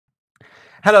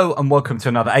Hello and welcome to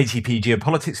another ATP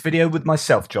Geopolitics video with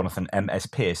myself, Jonathan M.S.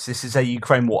 Pearce. This is a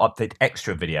Ukraine War Update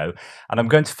Extra video, and I'm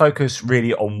going to focus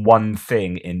really on one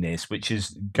thing in this, which is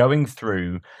going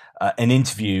through an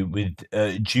interview with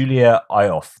Julia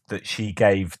Ioffe that she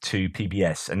gave to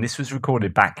PBS. And this was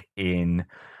recorded back in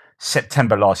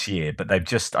September last year, but they've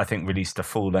just, I think, released a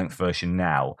full-length version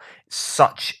now.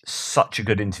 Such a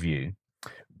good interview,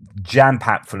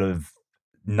 jam-packed full of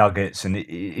nuggets and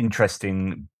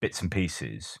interesting bits and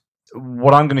pieces.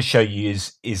 What I'm going to show you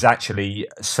is actually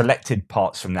selected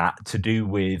parts from that to do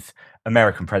with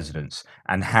American presidents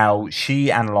and how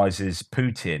she analyzes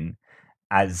Putin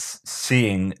as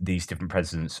seeing these different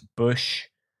presidents: Bush,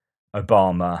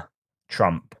 Obama,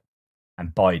 Trump,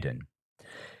 and Biden,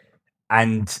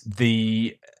 and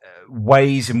the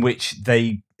ways in which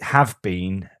they have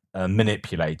been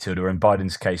manipulated, or in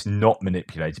Biden's case, not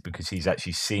manipulated, because he's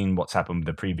actually seen what's happened with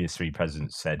the previous three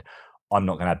presidents. Said, I'm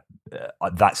not going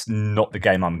to, that's not the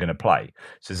game I'm going to play.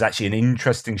 So there's actually an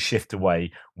interesting shift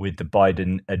away with the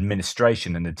Biden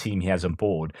administration and the team he has on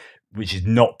board, which is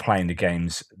not playing the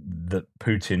games that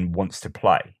Putin wants to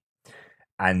play.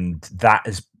 And that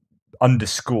has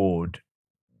underscored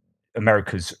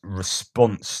America's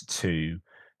response to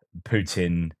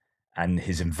Putin and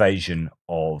his invasion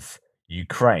of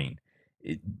Ukraine.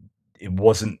 It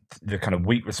wasn't the kind of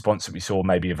weak response that we saw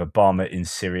maybe of Obama in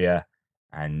Syria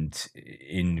and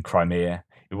in Crimea.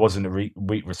 It wasn't a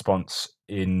weak response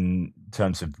in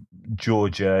terms of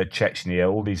Georgia,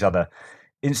 Chechnya, all these other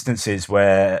instances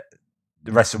where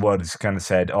the rest of the world has kind of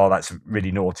said, oh, that's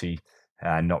really naughty,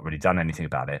 and not really done anything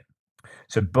about it.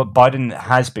 So, but Biden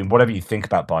has been, whatever you think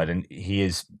about Biden, he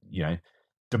is,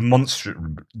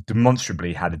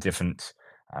 demonstrably had a different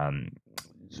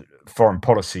foreign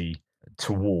policy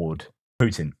toward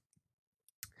Putin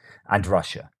and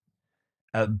Russia.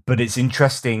 But it's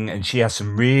interesting, and she has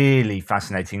some really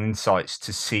fascinating insights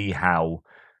to see how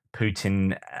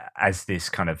Putin, as this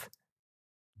kind of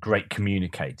great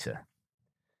communicator,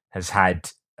 has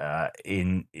had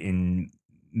in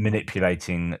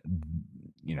manipulating,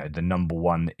 the number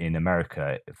one in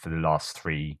America for the last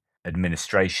three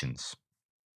administrations.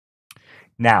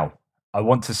 Now, I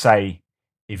want to say,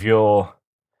 if you're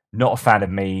not a fan of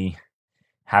me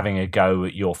having a go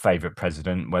at your favorite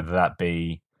president, whether that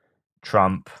be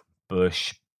Trump,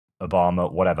 Bush,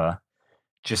 Obama, whatever,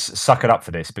 just suck it up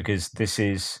for this, because this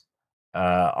is,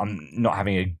 I'm not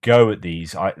having a go at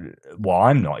these.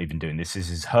 I'm not even doing this. This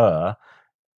is her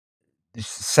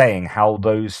saying how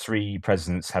those three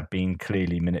presidents have been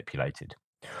clearly manipulated.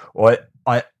 Or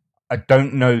I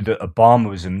don't know that Obama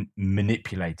was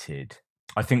manipulated.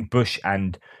 I think Bush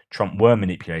and Trump were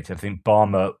manipulated. I think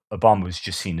Obama was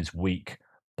just seen as weak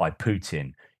by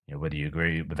Putin. Whether you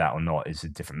agree with that or not is a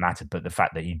different matter. But the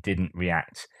fact that he didn't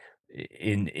react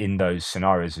in those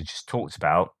scenarios I just talked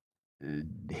about,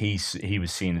 he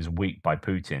was seen as weak by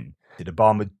Putin.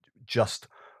 Obama just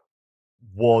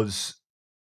was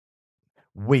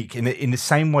weak in the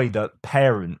same way that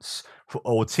parents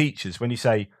or teachers, when you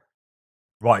say,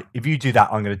 right, if you do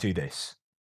that, I'm going to do this.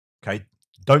 Okay,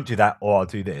 don't do that, or I'll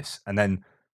do this. And then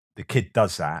the kid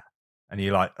does that, and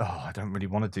you're like, oh, I don't really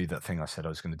want to do that thing I said I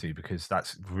was going to do, because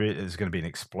there's going to be an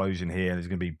explosion here. There's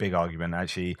going to be a big argument.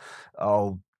 Actually,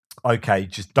 oh, okay,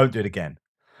 just don't do it again.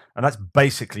 And that's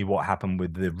basically what happened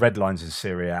with the red lines in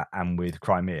Syria and with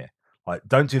Crimea. Like,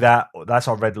 don't do that. That's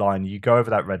our red line. You go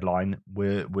over that red line,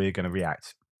 we're going to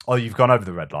react. Oh, you've gone over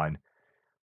the red line.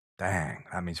 Dang,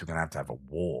 that means we're going to have a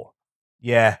war.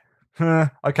 Yeah.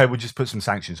 Okay, we'll just put some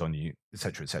sanctions on you,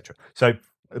 etc., etc. So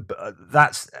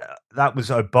that was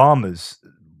Obama's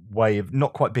way of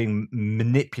not quite being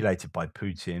manipulated by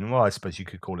Putin. Well, I suppose you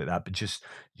could call it that, but just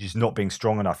not being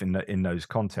strong enough in those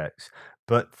contexts.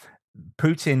 But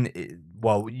Putin,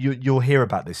 well, you'll hear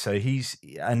about this. So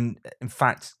and in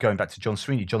fact, going back to John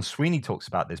Sweeney talks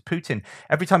about this. Putin,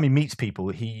 every time he meets people,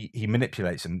 he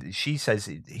manipulates them. She says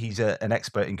he's an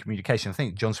expert in communication. I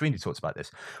think John Sweeney talks about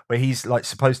this, where he's like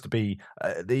supposed to be,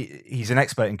 he's an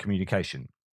expert in communication.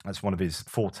 That's one of his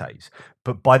fortes.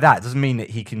 But by that, it doesn't mean that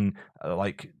he can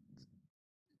like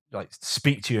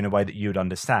speak to you in a way that you would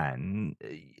understand.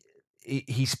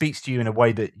 He speaks to you in a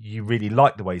way that you really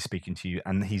like the way he's speaking to you,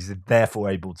 and he's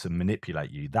therefore able to manipulate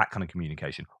you, that kind of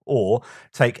communication. Or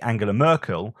take Angela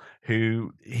Merkel,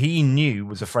 who he knew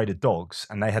was afraid of dogs,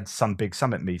 and they had some big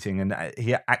summit meeting, and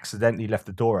he accidentally left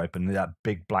the door open, and that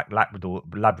big black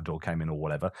Labrador came in, or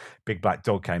whatever, big black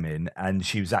dog came in, and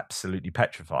she was absolutely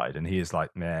petrified, and he is like,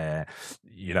 nah,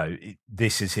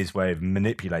 this is his way of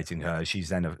manipulating her. She's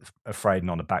then afraid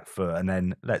and on the back foot, and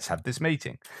then let's have this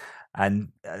meeting.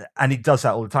 And he does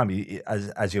that all the time.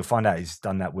 As you'll find out, he's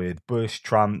done that with Bush,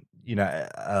 Trump,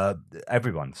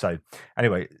 everyone. So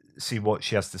anyway, see what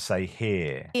she has to say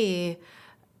here.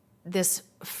 This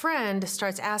friend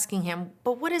starts asking him,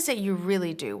 but what is it you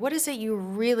really do? What is it you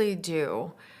really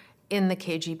do in the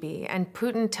KGB? And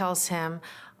Putin tells him,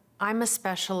 I'm a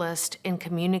specialist in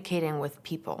communicating with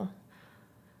people.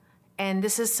 And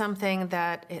this is something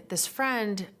that this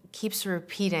friend keeps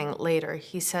repeating later.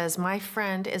 He says, my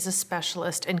friend is a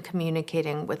specialist in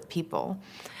communicating with people.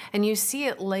 And you see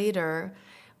it later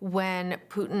when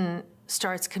Putin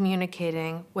starts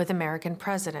communicating with American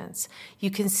presidents. You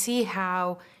can see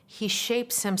how he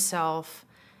shapes himself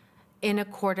in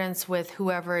accordance with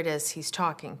whoever it is he's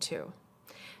talking to.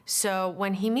 So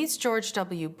when he meets George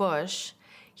W. Bush,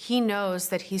 he knows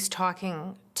that he's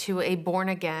talking to a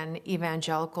born-again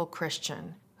evangelical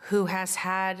Christian who has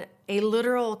had a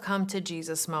literal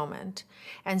come-to-Jesus moment.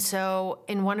 And so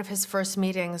in one of his first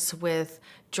meetings with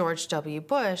George W.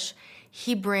 Bush,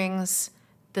 he brings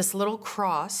this little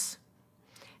cross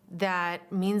that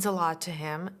means a lot to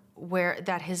him,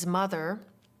 that his mother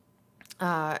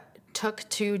took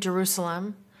to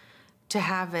Jerusalem to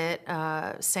have it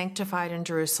sanctified in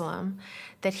Jerusalem,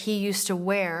 that he used to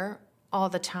wear all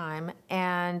the time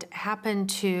and happened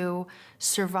to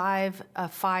survive a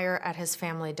fire at his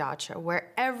family dacha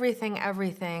where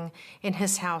everything in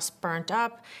his house burnt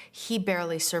up. He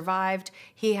barely survived.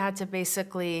 He had to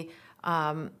basically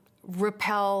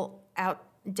rappel out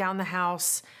down the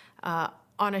house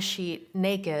on a sheet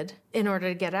naked in order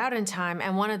to get out in time.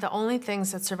 And one of the only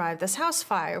things that survived this house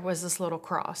fire was this little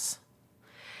cross.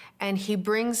 And he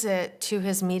brings it to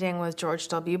his meeting with George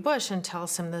W. Bush and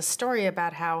tells him this story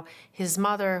about how his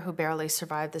mother, who barely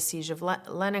survived the siege of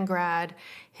Leningrad,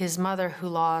 his mother who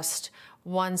lost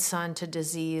one son to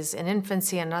disease in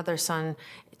infancy, another son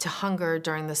to hunger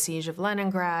during the siege of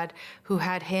Leningrad, who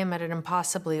had him at an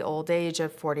impossibly old age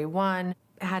of 41,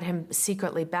 had him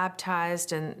secretly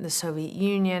baptized in the Soviet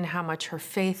Union, how much her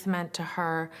faith meant to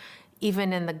her,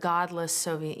 even in the godless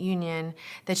Soviet Union,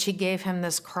 that she gave him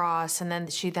this cross, and then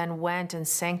she went and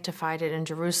sanctified it in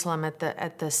Jerusalem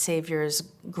at the Savior's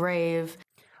grave.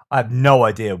 I have no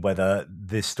idea whether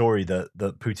this story that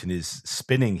Putin is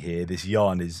spinning here, this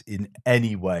yarn, is in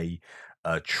any way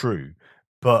true.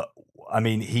 But I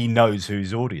mean, he knows who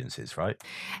his audience is, right?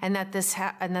 And that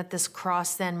this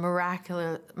cross then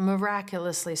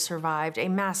miraculously survived a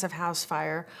massive house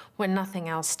fire when nothing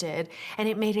else did, and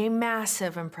it made a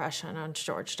massive impression on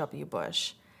George W.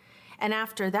 Bush. And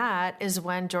after that is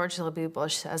when George W.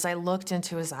 Bush says, I looked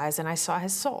into his eyes and I saw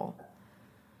his soul.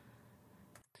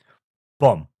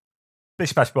 Boom.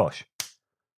 Bish bash bosh.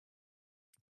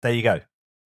 There you go.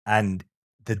 And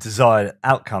the desired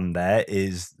outcome there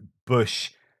is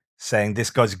Bush saying, this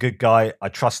guy's a good guy. I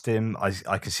trust him. I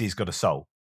can see he's got a soul.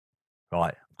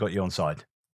 Right. I've got you on side.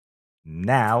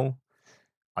 Now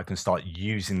I can start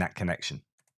using that connection.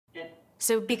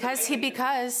 So because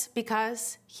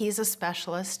he's a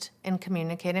specialist in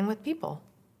communicating with people.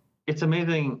 It's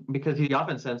amazing because he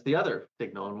often sends the other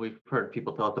signal. And we've heard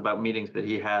people tell us about meetings that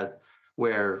he had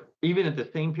where even at the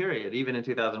same period, even in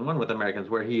 2001 with Americans,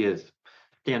 where he is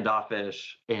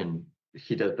standoffish and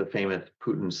he does the famous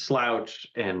Putin slouch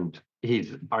and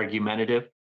he's argumentative,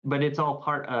 but it's all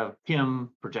part of him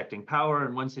projecting power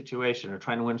in one situation or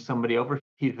trying to win somebody over.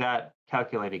 He's that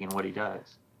calculating in what he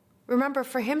does. Remember,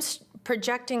 for him,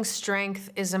 projecting strength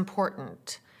is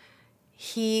important.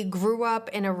 He grew up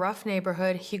in a rough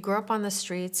neighborhood. He grew up on the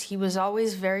streets. He was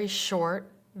always very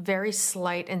short, very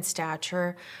slight in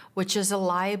stature, which is a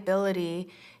liability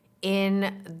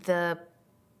in the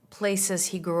places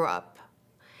he grew up.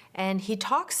 And he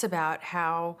talks about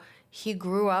how he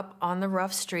grew up on the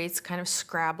rough streets, kind of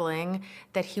scrabbling,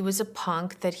 that he was a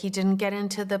punk, that he didn't get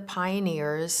into the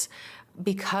pioneers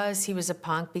because he was a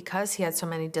punk, because he had so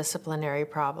many disciplinary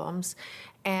problems,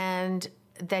 and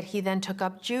that he then took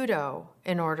up judo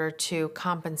in order to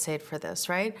compensate for this,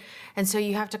 right? And so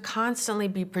you have to constantly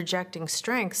be projecting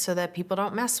strength so that people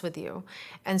don't mess with you.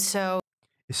 And so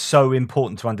it's so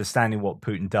important to understanding what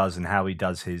Putin does and how he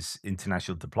does his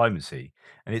international diplomacy.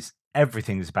 And it's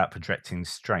everything is about projecting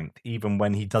strength, even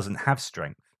when he doesn't have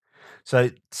strength.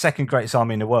 So second greatest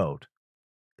army in the world,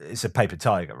 it's a paper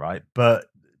tiger, right? But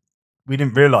we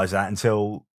didn't realize that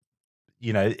until,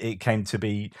 it came to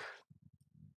be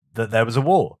that there was a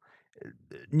war.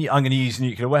 I'm going to use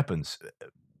nuclear weapons.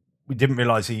 We didn't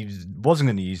realize he wasn't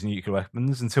going to use nuclear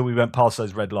weapons until we went past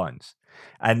those red lines.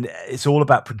 And it's all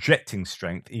about projecting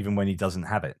strength, even when he doesn't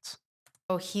have it.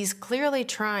 He's clearly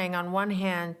trying, on one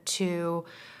hand, to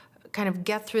kind of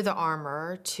get through the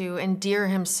armor, to endear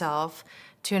himself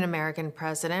to an American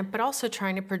president, but also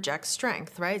trying to project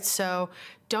strength, right? So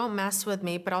don't mess with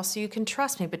me, but also you can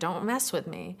trust me, but don't mess with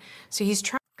me. So he's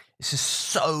trying. This is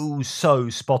so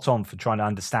spot on for trying to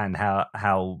understand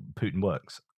how Putin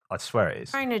works. I swear it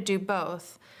is. Trying to do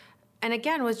both. And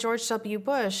again, with George W.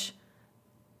 Bush,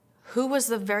 who was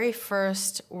the very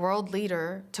first world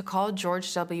leader to call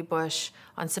George W. Bush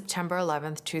on September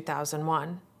 11th,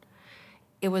 2001?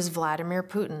 It was Vladimir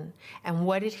Putin. And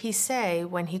what did he say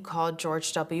when he called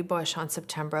George W. Bush on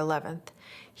September 11th?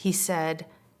 He said,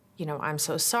 you know, I'm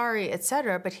so sorry,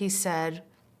 etc. But he said,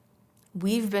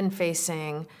 we've been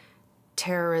facing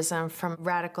terrorism from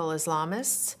radical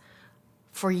Islamists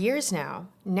for years now.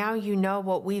 Now you know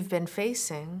what we've been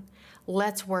facing.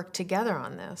 Let's work together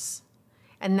on this.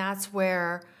 And that's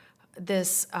where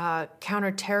this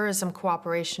counterterrorism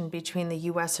cooperation between the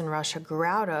US and Russia grew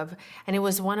out of. And it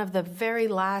was one of the very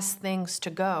last things to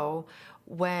go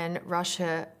when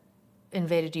Russia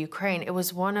invaded Ukraine. It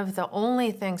was one of the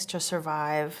only things to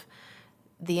survive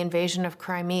the invasion of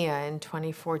Crimea in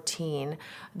 2014,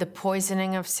 the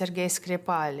poisoning of Sergei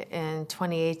Skripal in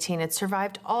 2018. It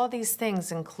survived all these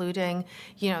things, including,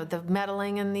 you know, the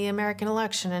meddling in the American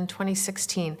election in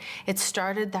 2016. It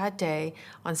started that day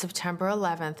on September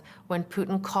 11th when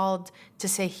Putin called to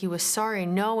say he was sorry,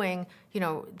 knowing, you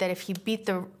know, that if he beat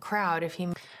the crowd, if he...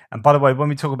 And by the way, when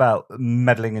we talk about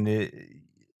meddling in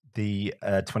the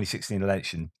 2016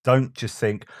 election, don't just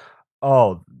think,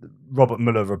 oh, Robert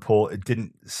Mueller report, it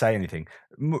didn't say anything.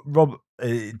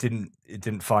 It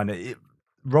didn't find it.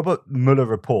 Robert Mueller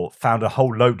report found a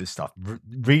whole load of stuff.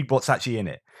 Read what's actually in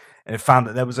it, and it found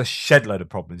that there was a shed load of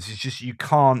problems. It's just you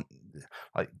can't,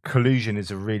 like, collusion is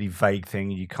a really vague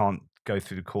thing. You can't go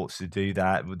through the courts to do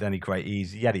that with any great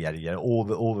ease. Yada yada yada. All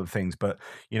the things, but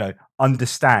you know,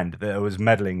 understand that there was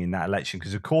meddling in that election,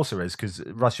 because of course there is, because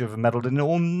Russia have meddled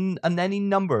in any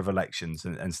number of elections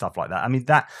and stuff like that. I mean,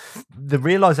 that the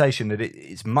realization that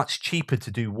it's much cheaper to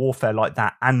do warfare like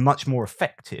that and much more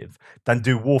effective than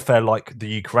do warfare like the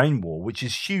Ukraine war, which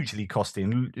is hugely costly.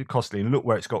 And look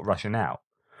where it's got Russia now.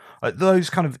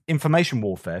 Those kind of information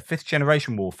warfare, fifth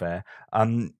generation warfare,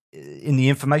 in the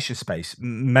information space,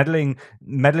 meddling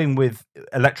with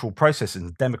electoral processes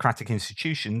and democratic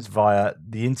institutions via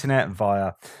the internet and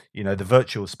via, you know, the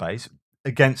virtual space,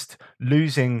 against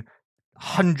losing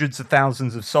hundreds of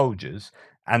thousands of soldiers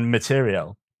and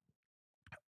material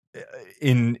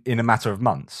in a matter of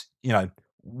months. You know,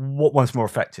 what one's more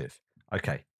effective?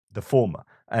 Okay, the former.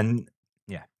 And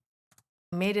yeah,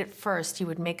 made it first, he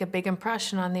would make a big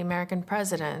impression on the American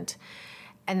president.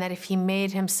 And that if he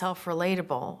made himself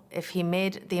relatable, if he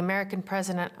made the American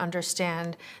president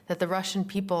understand that the Russian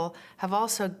people have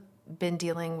also been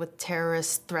dealing with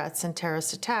terrorist threats and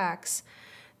terrorist attacks,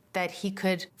 that he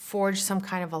could forge some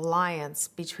kind of alliance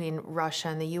between Russia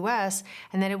and the US,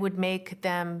 and that it would make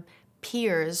them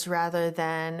peers rather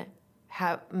than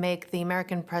make the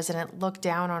American president look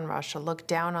down on Russia, look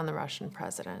down on the Russian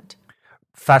president.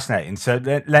 Fascinating. So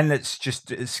then let's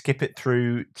just skip it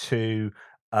through to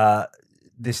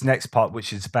this next part,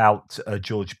 which is about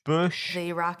George Bush, the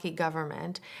Iraqi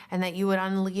government, and that you would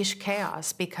unleash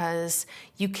chaos, because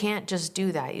you can't just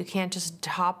do that. You can't just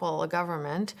topple a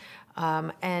government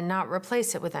and not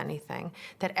replace it with anything.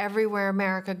 That everywhere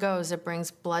America goes, it brings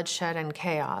bloodshed and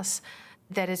chaos.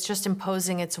 That it's just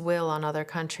imposing its will on other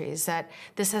countries. That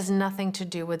this has nothing to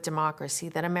do with democracy.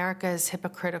 That America is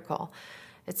hypocritical,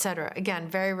 etc. Again,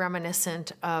 very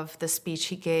reminiscent of the speech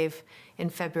he gave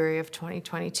in February of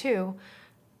 2022.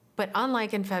 But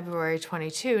unlike in February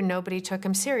 22, nobody took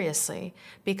him seriously,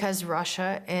 because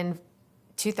Russia in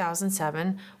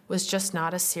 2007 was just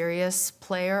not a serious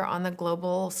player on the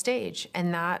global stage.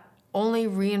 And that only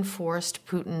reinforced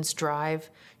Putin's drive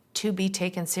to be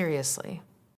taken seriously.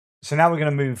 So now we're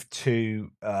going to move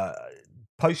to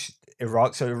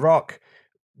post-Iraq. So Iraq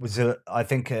was, I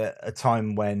think, a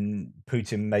time when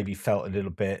Putin maybe felt a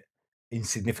little bit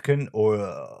insignificant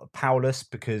or powerless,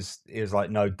 because he was like,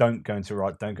 no, don't go into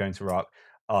Iraq, don't go into Iraq.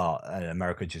 And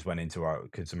America just went into Iraq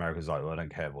because America's like, well, I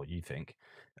don't care what you think.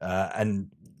 And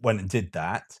went and did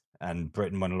that, and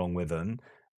Britain went along with them.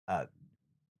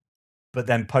 But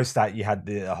then post that, you had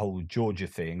the whole Georgia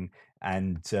thing,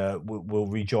 and we'll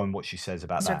rejoin what she says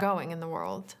about that. Are going in the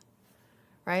world,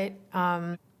 right?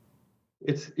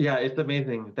 It's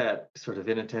amazing that sort of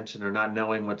inattention or not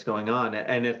knowing what's going on.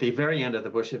 And at the very end of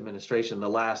the Bush administration, the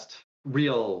last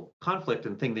real conflict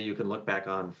and thing that you can look back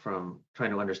on from trying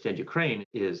to understand Ukraine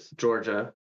is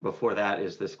Georgia. Before that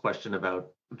is this question about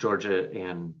Georgia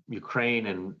and Ukraine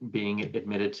and being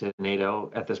admitted to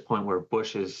NATO at this point where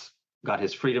Bush has got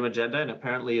his freedom agenda and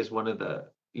apparently is one of the,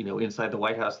 you know, inside the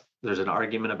White House, there's an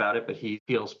argument about it, but he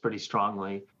feels pretty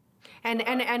strongly. And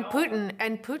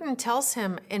Putin tells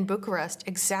him in Bucharest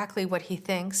exactly what he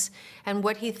thinks and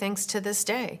what he thinks to this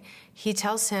day. He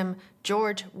tells him,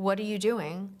 George, what are you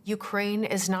doing? Ukraine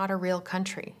is not a real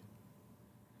country.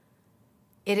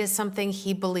 It is something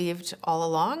he believed all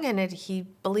along, and he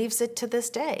believes it to this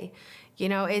day. You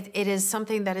know, it is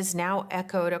something that is now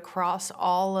echoed across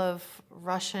all of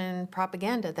Russian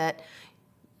propaganda, that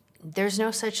there's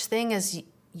no such thing as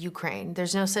Ukraine.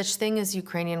 There's no such thing as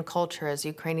Ukrainian culture, as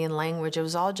Ukrainian language. It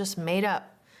was all just made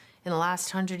up in the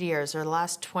last 100 years or the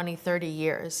last 20, 30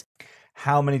 years.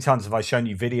 How many times have I shown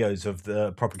you videos of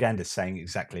the propagandists saying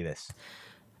exactly this?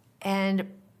 And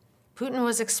Putin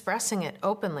was expressing it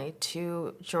openly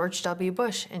to George W.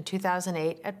 Bush in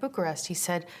 2008 at Bucharest. He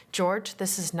said, George,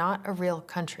 this is not a real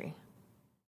country.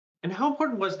 And how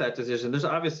important was that decision? There's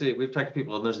obviously, we've talked to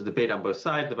people, and there's a debate on both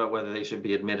sides about whether they should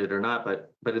be admitted or not,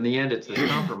 but in the end, it's this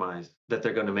compromise that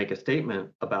they're going to make a statement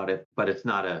about it, but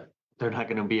they're not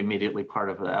going to be immediately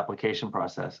part of the application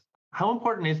process. How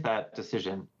important is that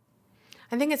decision?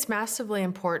 I think it's massively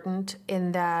important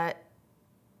in that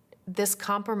this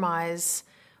compromise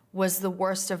was the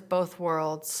worst of both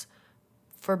worlds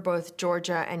for both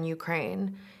Georgia and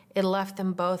Ukraine. It left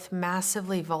them both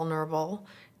massively vulnerable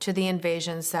to the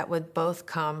invasions that would both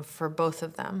come for both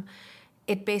of them.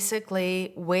 It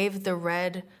basically waved the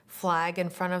red flag in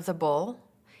front of the bull.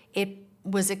 It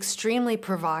was extremely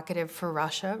provocative for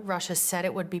Russia. Russia said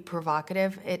it would be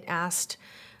provocative. It asked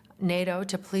NATO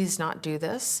to please not do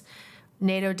this.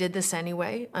 NATO did this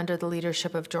anyway under the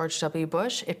leadership of George W.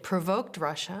 Bush. It provoked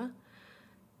Russia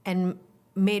and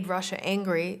made Russia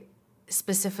angry,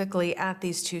 specifically at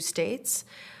these two states.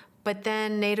 But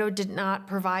then NATO did not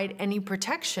provide any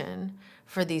protection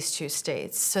for these two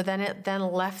states. So then it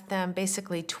left them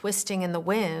basically twisting in the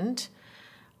wind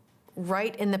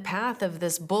right in the path of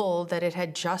this bull that it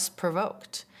had just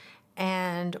provoked.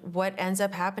 And what ends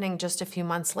up happening just a few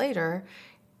months later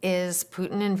is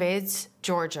Putin invades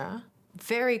Georgia,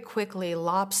 very quickly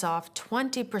lops off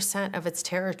 20% of its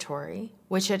territory,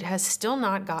 which it has still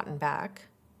not gotten back.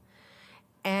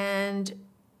 And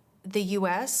the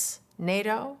US,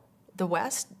 NATO, the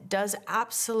West does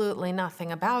absolutely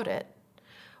nothing about it,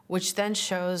 which then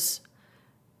shows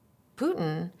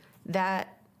Putin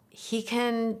that he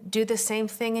can do the same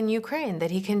thing in Ukraine,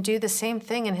 that he can do the same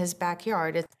thing in his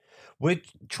backyard. We're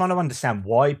trying to understand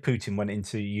why Putin went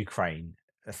into Ukraine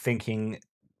thinking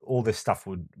all this stuff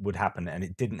would happen, and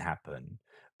it didn't happen.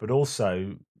 But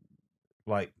also,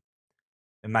 like,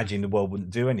 imagining the world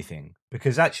wouldn't do anything,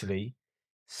 because actually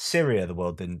Syria, the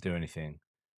world didn't do anything.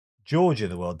 Georgia,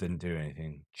 the world didn't do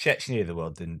anything. Chechnya, the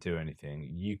world didn't do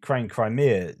anything. Ukraine,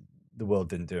 Crimea, the world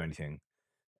didn't do anything.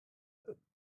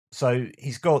 So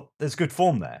there's good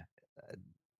form there.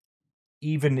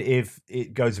 Even if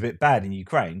it goes a bit bad in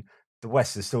Ukraine, the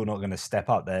West is still not going to step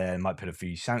up there and might put a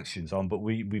few sanctions on, but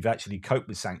we've actually coped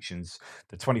with sanctions.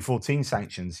 The 2014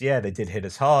 sanctions, yeah, they did hit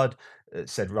us hard,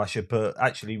 said Russia, but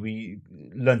actually we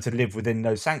learned to live within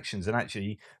those sanctions, and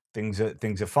actually things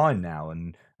are fine now.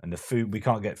 And the food, we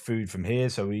can't get food from here,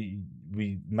 so we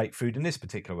make food in this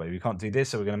particular way. We can't do this,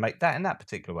 so we're going to make that in that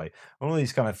particular way. All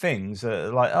these kind of things are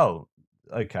like, oh,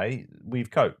 okay,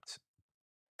 we've coped.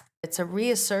 It's a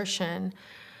reassertion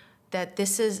that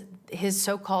this is his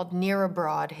so-called near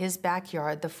abroad, his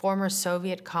backyard, the former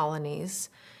Soviet colonies,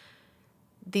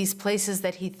 these places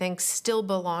that he thinks still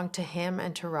belong to him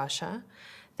and to Russia,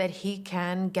 that he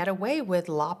can get away with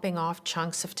lopping off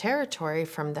chunks of territory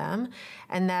from them,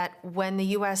 and that when the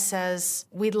US says,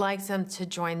 we'd like them to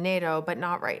join NATO, but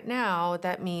not right now,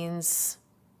 that means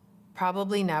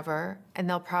probably never, and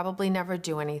they'll probably never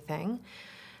do anything.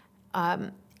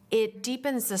 It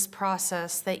deepens this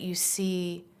process that you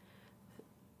see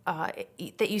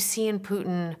in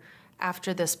Putin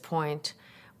after this point,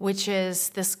 which is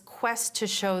this quest to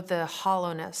show the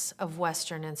hollowness of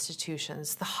Western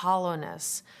institutions, the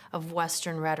hollowness of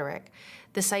Western rhetoric,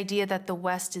 this idea that the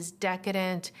West is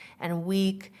decadent and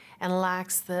weak and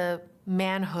lacks the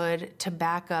manhood to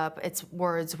back up its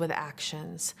words with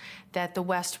actions, that the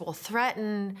West will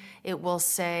threaten, it will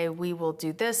say, we will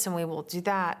do this and we will do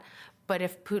that. But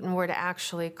if Putin were to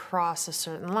actually cross a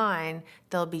certain line,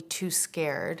 they'll be too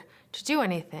scared to do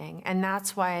anything. And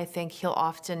that's why I think he'll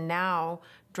often now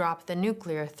drop the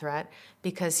nuclear threat,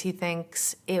 because he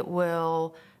thinks it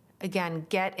will, again,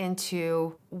 get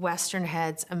into Western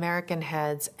heads, American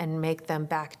heads, and make them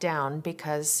back down,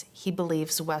 because he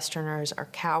believes Westerners are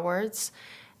cowards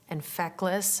and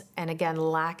feckless, and again,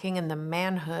 lacking in the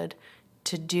manhood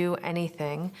to do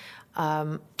anything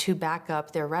to back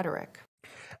up their rhetoric.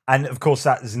 And of course,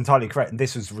 that is entirely correct. And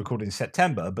this was recorded in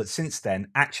September. But since then,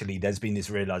 actually, there's been this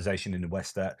realization in the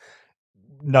West that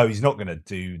no, he's not going to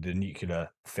do the nuclear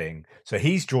thing. So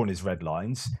he's drawn his red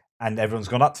lines, and everyone's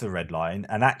gone up to the red line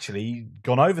and actually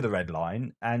gone over the red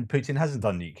line, and Putin hasn't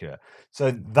done nuclear.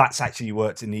 So that's actually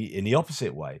worked in the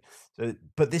opposite way. So,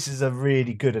 but this is a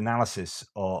really good analysis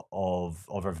of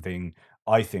everything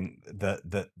I think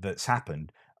that's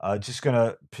happened. Just going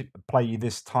to play you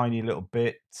this tiny little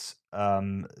bit.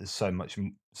 So much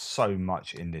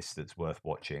in this that's worth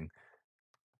watching.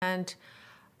 And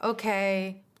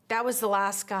okay, that was the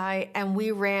last guy, and we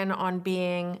ran on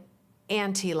being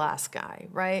anti-last guy,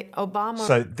 right? Obama.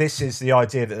 So this is the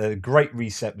idea that a great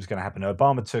reset was going to happen.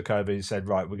 Obama took over and said,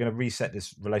 right, we're going to reset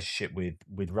this relationship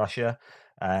with Russia.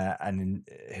 And then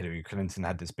Hillary Clinton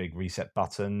had this big reset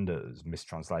button that was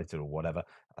mistranslated or whatever.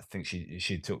 I think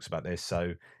she talks about this.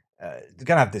 So they're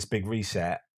going to have this big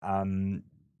reset.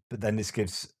 But then this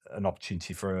gives an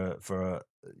opportunity for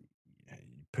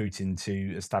Putin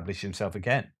to establish himself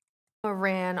again.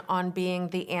 Ran on being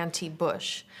the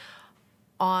anti-Bush,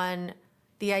 on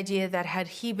the idea that had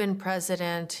he been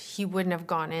president, he wouldn't have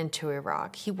gone into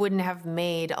Iraq. He wouldn't have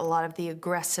made a lot of the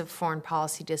aggressive foreign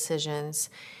policy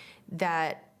decisions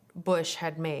that Bush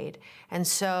had made. And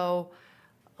so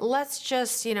let's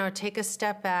just, take a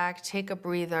step back, take a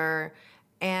breather,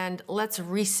 and let's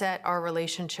reset our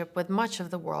relationship with much of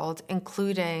the world,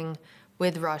 including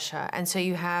with Russia. And so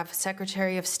you have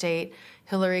Secretary of State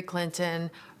Hillary Clinton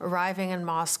arriving in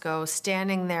Moscow,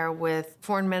 standing there with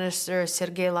Foreign Minister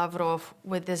Sergei Lavrov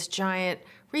with this giant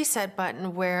reset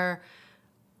button where,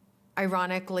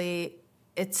 ironically,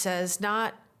 it says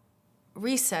not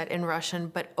reset in Russian,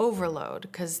 but overload,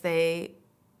 because they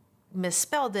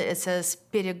misspelled it. It says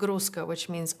перегрузка, which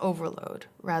means overload,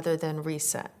 rather than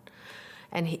reset.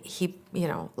 And he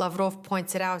Lavrov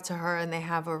points it out to her, and they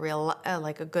have a real,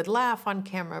 a good laugh on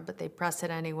camera, but they press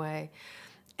it anyway.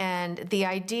 And the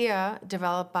idea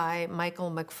developed by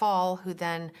Michael McFaul, who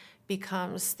then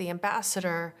becomes the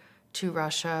ambassador to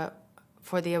Russia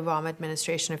for the Obama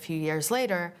administration a few years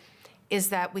later, is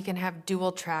that we can have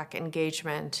dual track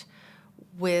engagement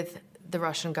with the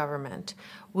Russian government.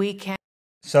 We can.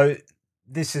 So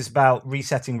this is about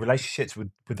resetting relationships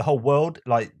with the whole world.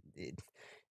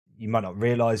 You might not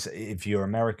realize if you're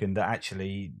American that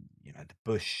actually, the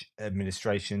Bush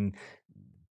administration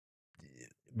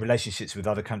relationships with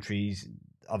other countries,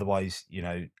 otherwise,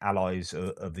 allies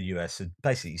of the US, had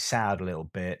basically soured a little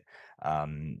bit.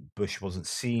 Bush wasn't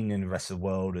seen in the rest of the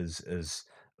world as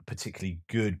a particularly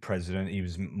good president. He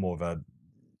was more of a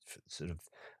sort of,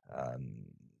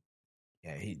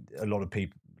 a lot of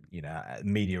people,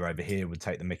 media over here would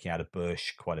take the mickey out of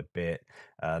Bush quite a bit.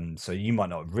 So you might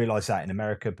not realize that in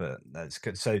America, but that's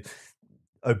good. So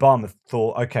Obama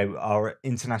thought, okay, our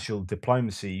international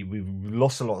diplomacy, we've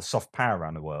lost a lot of soft power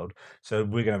around the world, so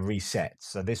we're going to reset.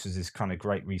 So this was this kind of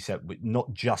great reset, with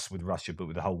not just with Russia, but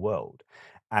with the whole world.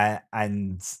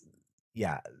 And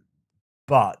yeah,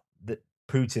 but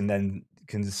Putin then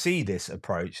can see this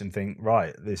approach and think,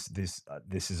 right, this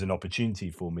is an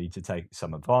opportunity for me to take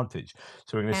some advantage.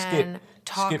 So we're going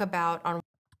to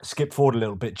skip forward a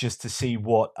little bit just to see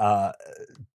what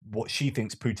she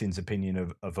thinks Putin's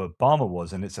opinion of Obama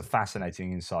was, and it's a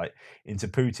fascinating insight into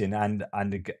Putin and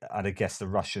I guess the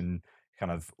Russian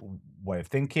kind of way of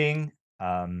thinking.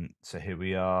 So here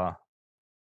we are.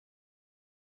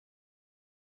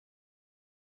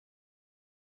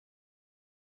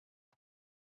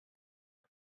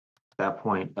 That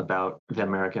point about the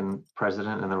American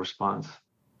president and the response.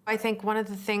 I think one of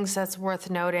the things that's worth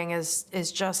noting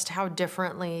is just how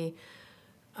differently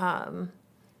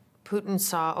Putin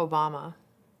saw Obama,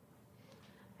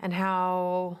 and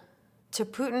how, to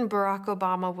Putin, Barack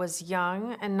Obama was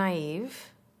young and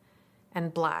naive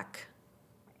and black.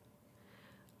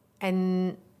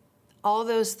 And all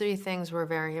those three things were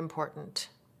very important.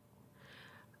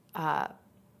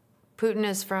 Putin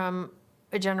is from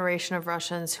a generation of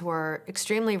Russians who are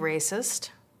extremely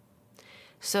racist.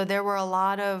 So there were a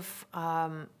lot of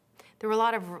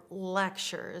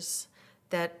lectures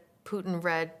that Putin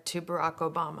read to Barack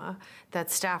Obama that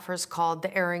staffers called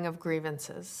the airing of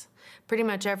grievances. Pretty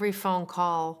much every phone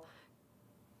call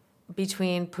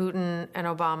between Putin and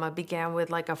Obama began with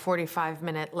like a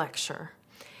 45-minute lecture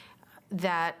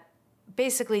that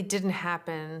basically didn't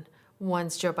happen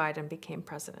once Joe Biden became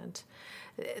president.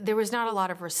 There was not a lot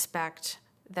of respect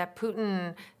that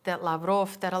Putin, that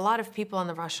Lavrov, that a lot of people in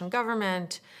the Russian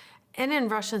government and in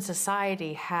Russian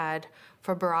society had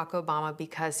for Barack Obama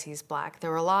because he's black. There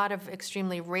were a lot of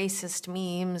extremely racist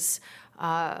memes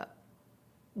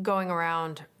going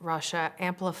around Russia,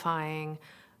 amplifying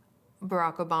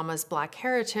Barack Obama's black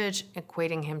heritage,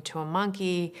 equating him to a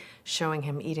monkey, showing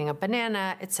him eating a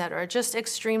banana, etc. Just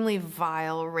extremely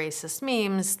vile racist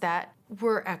memes that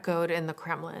were echoed in the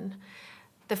Kremlin.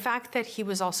 The fact that he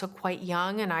was also quite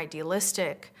young and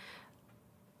idealistic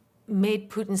made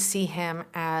Putin see him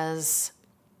as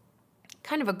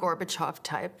kind of a Gorbachev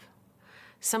type.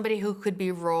 Somebody who could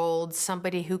be rolled,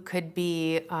 somebody who could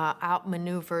be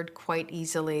outmaneuvered quite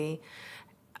easily,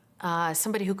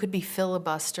 somebody who could be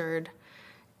filibustered.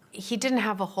 He didn't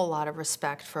have a whole lot of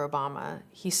respect for Obama.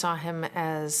 He saw him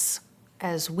as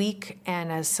weak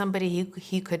and as somebody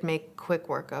he could make quick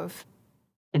work of.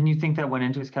 And you think that went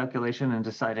into his calculation in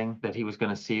deciding that he was going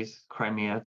to seize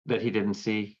Crimea, that he didn't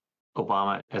see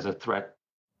Obama as a threat?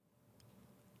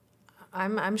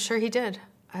 I'm sure he did.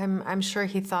 I'm sure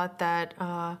he thought that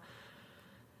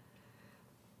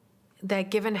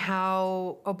that given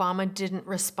how Obama didn't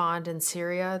respond in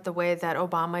Syria, the way that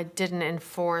Obama didn't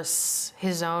enforce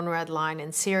his own red line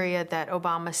in Syria, that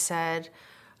Obama said,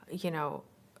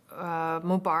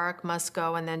 Mubarak must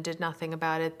go and then did nothing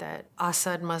about it, that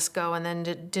Assad must go and then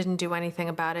didn't do anything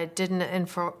about it, didn't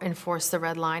enforce the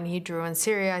red line he drew in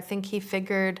Syria. I think he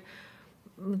figured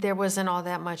there wasn't all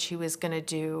that much he was going to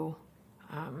do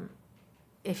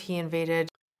if he invaded.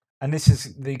 And this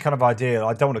is the kind of idea,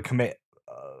 I don't want to commit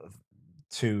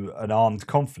to an armed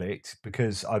conflict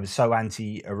because I was so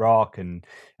anti-Iraq and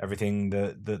everything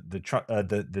the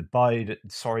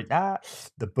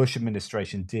Bush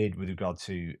administration did with regard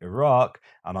to Iraq,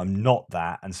 and I'm not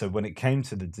that. And so when it came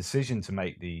to the decision to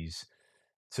make these,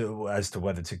 as to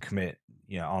whether to commit,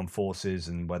 armed forces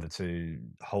and whether to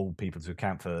hold people to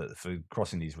account for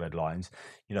crossing these red lines,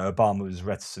 Obama was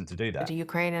reticent to do that.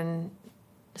 Ukraine and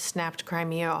snapped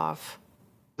Crimea off.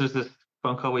 There's this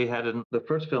phone call we had in the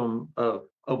first film of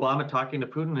Obama talking to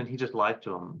Putin, and he just lied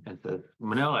to him and said,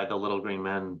 Manila, the little green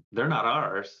men, they're not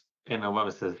ours. And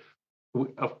Obama says,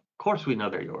 of course we know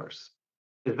they're yours.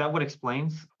 Is that what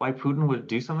explains why Putin would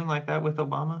do something like that with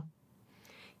Obama?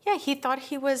 Yeah, he thought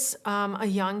he was a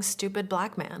young, stupid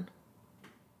black man.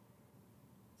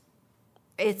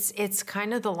 It's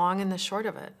kind of the long and the short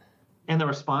of it. And the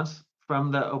response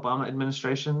from the Obama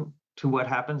administration to what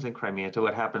happens in Crimea, to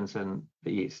what happens in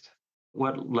the East.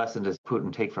 What lesson does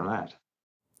Putin take from that?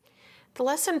 The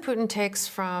lesson Putin takes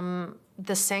from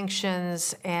the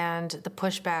sanctions and the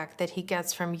pushback that he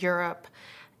gets from Europe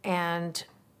and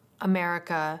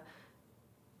America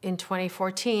in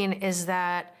 2014 is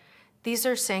that these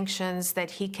are sanctions that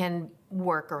he can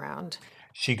work around.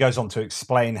 She goes on to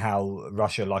explain how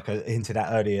Russia, like I hinted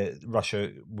at earlier,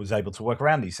 Russia was able to work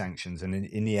around these sanctions. And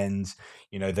in the end,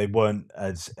 they weren't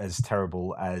as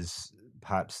terrible as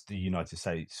perhaps the United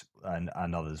States and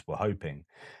others were hoping.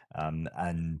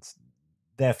 And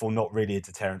therefore not really a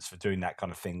deterrence for doing that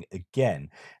kind of thing again.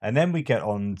 And then we get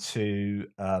on to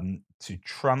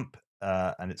Trump,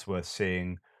 and it's worth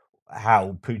seeing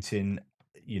how Putin,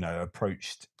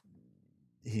 approached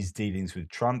his dealings with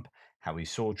Trump, how he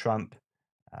saw Trump.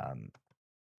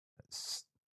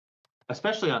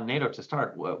 Especially on NATO to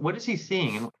start, what is he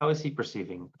seeing and how is he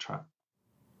perceiving Trump?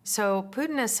 So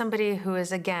Putin, as somebody who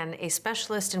is, again, a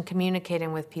specialist in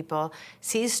communicating with people,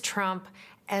 sees Trump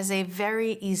as a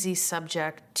very easy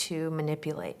subject to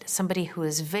manipulate. Somebody who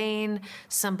is vain,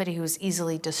 somebody who is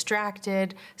easily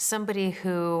distracted, somebody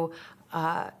who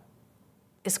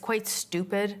is quite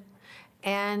stupid.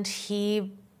 And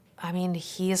he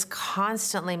is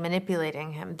constantly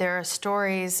manipulating him. There are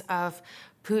stories of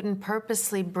Putin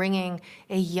purposely bringing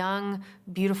a young,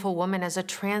 beautiful woman as a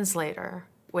translator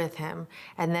with him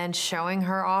and then showing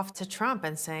her off to Trump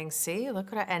and saying, see,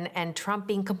 look what and Trump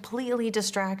being completely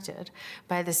distracted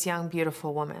by this young,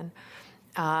 beautiful woman.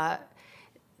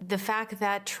 The fact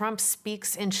that Trump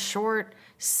speaks in short,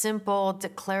 simple,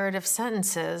 declarative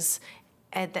sentences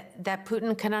that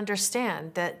Putin can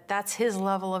understand, that's his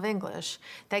level of English,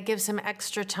 that gives him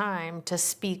extra time to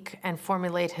speak and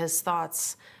formulate his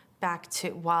thoughts back to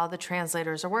while the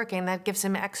translators are working. That gives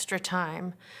him extra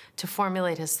time to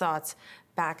formulate his thoughts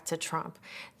back to Trump.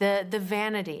 The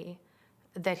vanity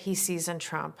that he sees in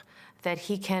Trump, that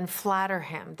he can flatter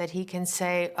him, that he can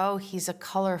say, oh, he's a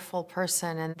colorful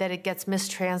person, and that it gets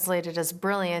mistranslated as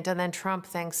brilliant, and then Trump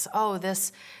thinks, oh,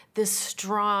 this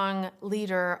strong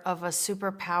leader of a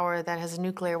superpower that has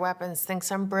nuclear weapons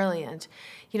thinks I'm brilliant.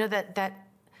 That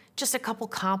just a couple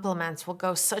compliments will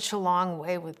go such a long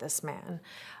way with this man,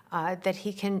 that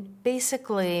he can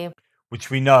basically... Which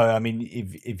we know, I mean,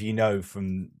 if you know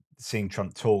from seeing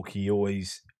Trump talk, he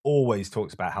always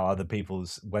talks about how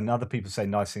when other people say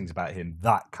nice things about him,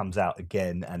 that comes out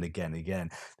again and again and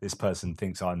again. This person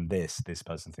thinks I'm this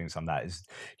person thinks I'm that. It's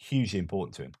hugely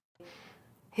important to him.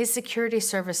 his security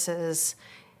services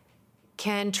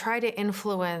can try to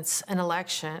influence an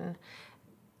election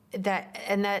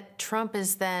that Trump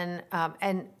is then,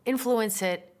 and influence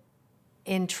it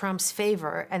in Trump's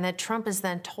favor, and that Trump is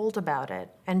then told about it,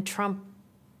 and Trump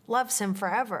loves him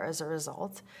forever as a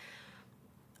result,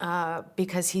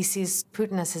 because he sees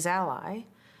Putin as his ally,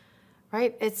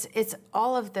 right? It's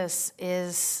all of this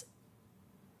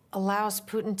allows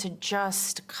Putin to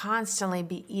just constantly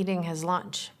be eating his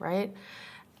lunch, right?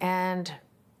 And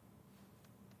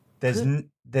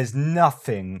there's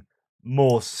nothing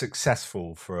more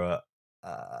successful for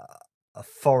a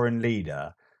foreign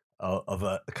leader of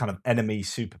a kind of enemy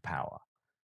superpower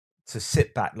to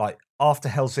sit back, like after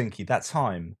Helsinki, that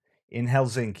time in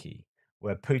Helsinki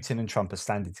where Putin and Trump are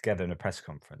standing together in a press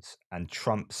conference, and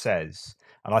Trump says,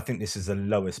 and I think this is the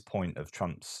lowest point of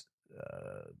Trump's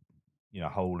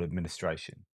whole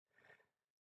administration,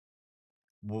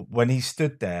 when he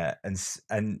stood there and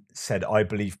said, "I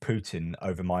believe Putin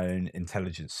over my own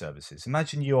intelligence services."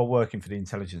 Imagine you are working for the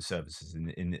intelligence services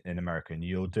in America, and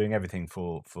you're doing everything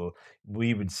for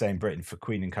we would say in Britain for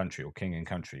Queen and country or King and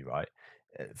country, right?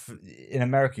 In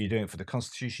America, you're doing it for the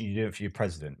Constitution, you do it for your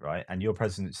president, right? And your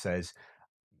president says,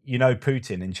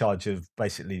 Putin in charge of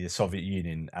basically the Soviet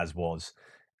Union, as was.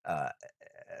 Uh,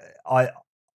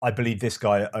 I believe this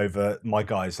guy over my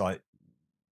guys, like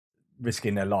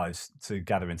risking their lives to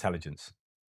gather intelligence.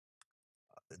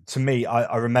 To me,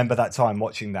 I remember that time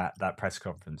watching that press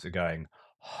conference and going,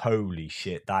 holy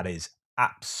shit, that is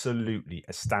absolutely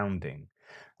astounding.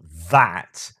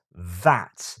 That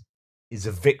is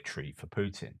a victory for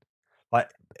Putin. Like,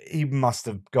 he must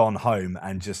have gone home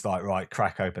and just like, right,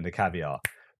 crack open the caviar,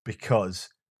 because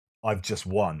I've just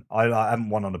won. I haven't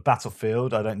won on a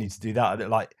battlefield. I don't need to do that.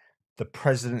 Like, the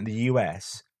president of the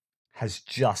US has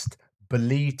just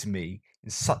believed me in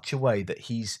such a way that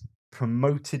he's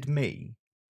promoted me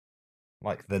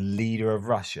like the leader of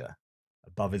Russia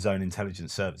above his own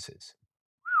intelligence services.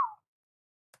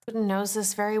 Putin knows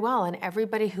this very well, and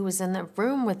everybody who was in the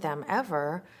room with them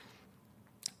ever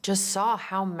just saw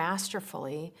how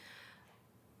masterfully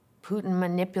Putin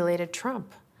manipulated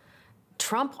Trump.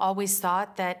 Trump always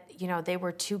thought that, they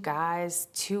were two guys,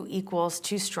 two equals,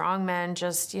 two strong men,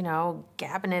 just,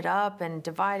 gabbing it up and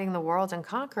dividing the world and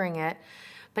conquering it.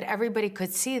 But everybody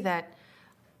could see that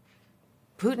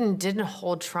Putin didn't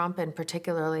hold Trump in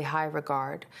particularly high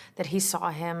regard, that he saw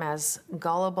him as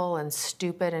gullible and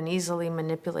stupid and easily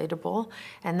manipulatable,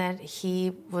 and that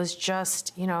he was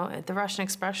just, the Russian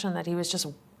expression, that he was just,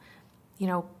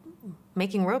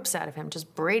 making ropes out of him,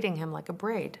 just braiding him like a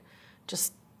braid.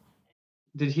 Just.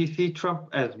 Did he see Trump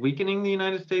as weakening the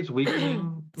United States,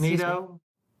 weakening NATO?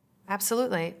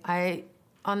 Absolutely.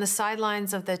 On the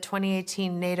sidelines of the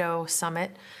 2018 NATO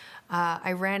summit,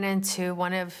 I ran into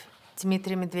one of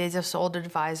Dmitry Medvedev's old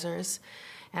advisors,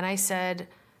 and I said,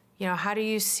 how do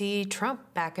you see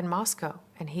Trump back in Moscow?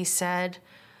 And he said,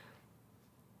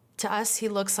 to us, he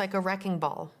looks like a wrecking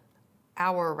ball,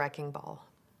 our wrecking ball.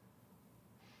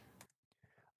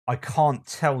 I can't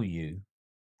tell you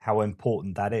how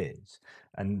important that is.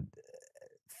 And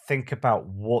think about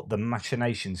what the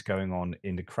machinations going on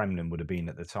in the Kremlin would have been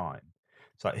at the time.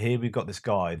 It's like, here we've got this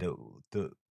guy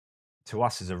that to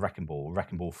us is a wrecking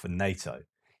ball for NATO.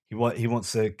 He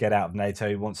wants to get out of NATO.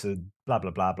 He wants to blah,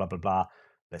 blah, blah, blah, blah, blah.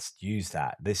 Let's use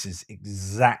that. This is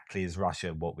exactly as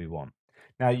Russia what we want.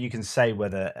 Now, you can say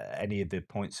whether any of the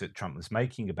points that Trump was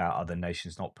making about other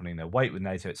nations not pulling their weight with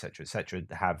NATO, et cetera,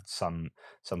 have some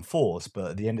force.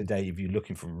 But at the end of the day, if you're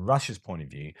looking from Russia's point of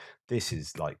view, this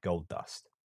is like gold dust.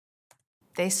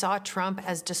 They saw Trump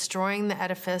as destroying the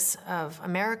edifice of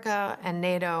America and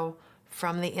NATO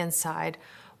from the inside,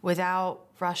 without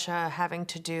Russia having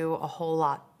to do a whole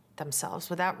lot themselves,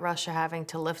 without Russia having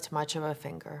to lift much of a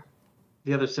finger.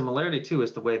 The other similarity, too,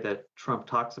 is the way that Trump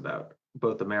talks about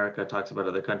both America, talks about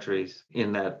other countries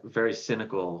in that very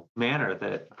cynical manner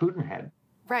that Putin had.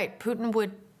 Right. Putin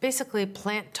would basically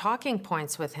plant talking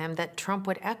points with him that Trump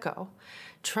would echo.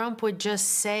 Trump would just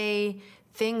say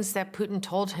things that Putin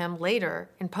told him later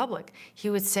in public. He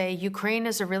would say, Ukraine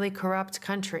is a really corrupt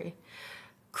country.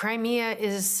 Crimea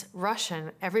is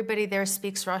Russian. Everybody there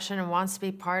speaks Russian and wants to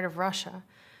be part of Russia.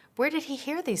 Where did he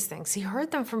hear these things? He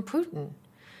heard them from Putin,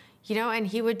 and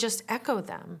he would just echo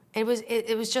them. It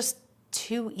was just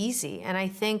too easy. And I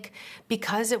think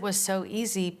because it was so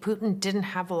easy, Putin didn't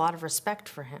have a lot of respect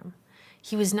for him.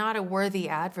 He was not a worthy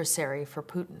adversary for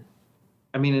Putin.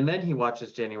 I mean, and then he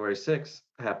watches January 6th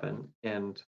happen,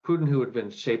 and Putin, who had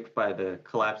been shaped by the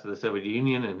collapse of the Soviet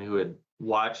Union and who had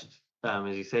watched,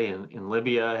 as you say, in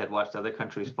Libya, had watched other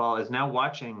countries fall, is now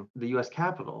watching the U.S.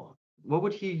 Capitol. What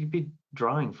would he be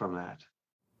drawing from that?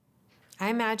 I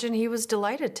imagine he was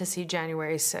delighted to see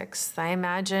January 6th. I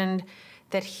imagined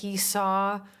that he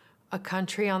saw a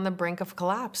country on the brink of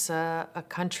collapse, a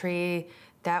country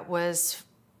that was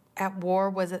at war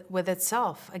with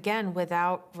itself, again,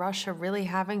 without Russia really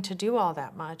having to do all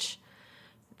that much.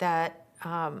 That,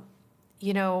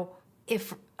 you know,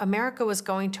 if America was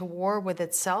going to war with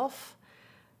itself,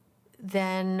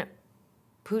 then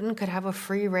Putin could have a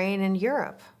free reign in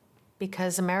Europe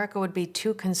because America would be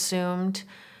too consumed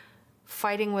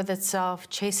fighting with itself,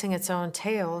 chasing its own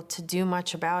tail to do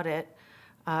much about it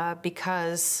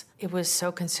because it was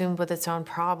so consumed with its own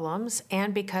problems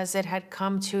and because it had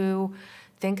come to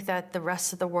think that the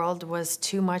rest of the world was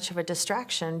too much of a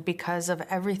distraction because of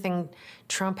everything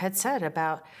Trump had said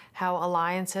about how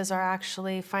alliances are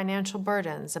actually financial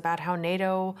burdens, about how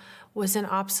NATO was an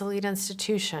obsolete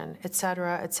institution, et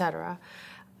cetera, et cetera.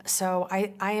 So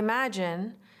I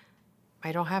imagine,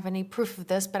 I don't have any proof of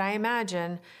this, but I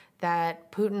imagine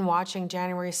that Putin watching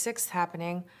January 6th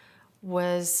happening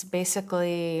was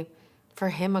basically for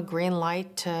him a green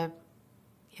light to,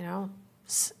 you know,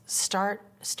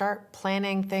 start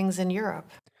planning things in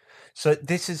Europe. So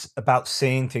this is about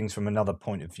seeing things from another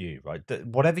point of view, right?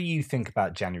 Whatever you think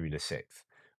about January the 6th,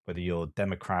 whether you're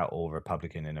Democrat or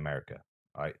Republican in America,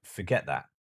 right? Forget that.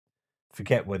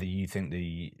 Forget whether you think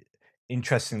the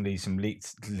interestingly some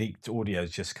leaked audio has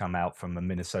just come out from the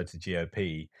Minnesota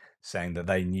GOP saying that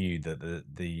they knew that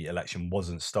the election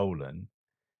wasn't stolen,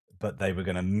 but they were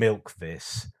going to milk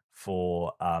this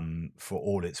for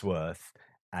all it's worth,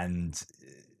 and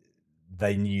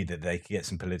they knew that they could get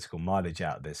some political mileage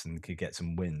out of this and could get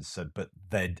some wins. So, but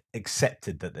they'd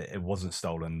accepted that it wasn't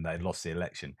stolen. They lost the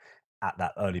election at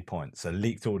that early point. So,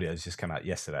 leaked audio has just come out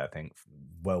yesterday. I think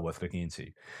well worth looking into.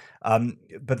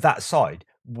 But that side,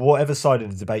 whatever side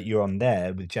of the debate you're on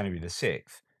there with January the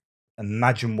 6th,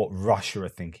 imagine what Russia are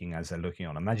thinking as they're looking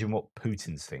on. Imagine what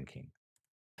Putin's thinking.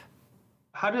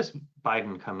 How does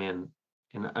Biden come in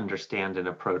and understand and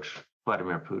approach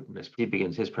Vladimir Putin as he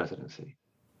begins his presidency?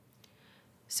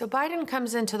 So Biden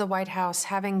comes into the White House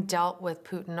having dealt with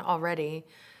Putin already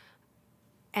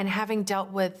and having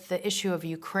dealt with the issue of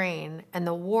Ukraine and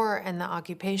the war and the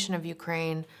occupation of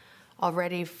Ukraine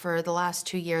already for the last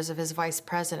 2 years of his vice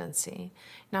presidency.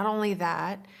 Not only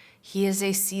that, he is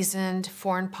a seasoned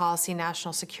foreign policy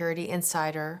national security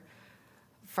insider.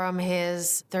 From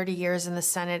his 30 years in the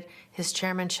Senate, his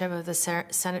chairmanship of the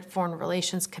Senate Foreign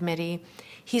Relations Committee,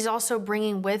 he's also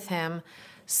bringing with him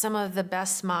some of the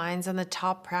best minds and the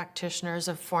top practitioners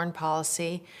of foreign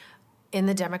policy in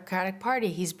the Democratic Party.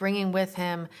 He's bringing with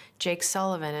him Jake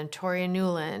Sullivan and Toria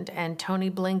Nuland and Tony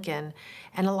Blinken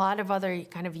and a lot of other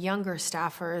kind of younger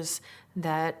staffers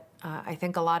that I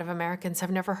think a lot of Americans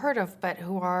have never heard of, but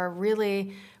who are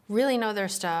really know their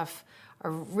stuff,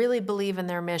 or really believe in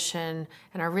their mission,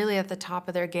 and are really at the top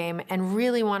of their game, and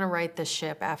really want to right the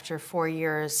ship after 4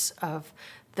 years of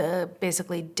the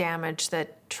basically damage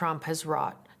that Trump has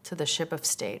wrought to the ship of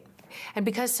state. And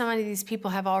because so many of these people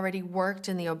have already worked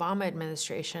in the Obama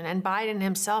administration, and Biden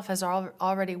himself has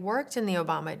already worked in the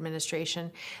Obama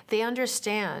administration, they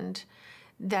understand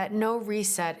that no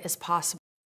reset is possible.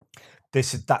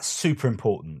 That's super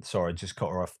important. Sorry, I just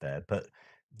cut her off there, but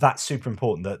that's super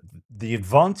important. That the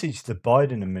advantage the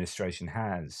Biden administration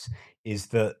has is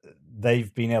that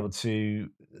they've been able to.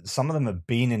 Some of them have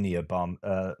been in the Obama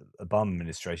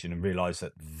administration and realized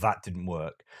that that didn't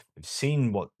work. They've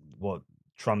seen what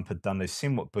Trump had done. They've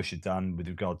seen what Bush had done with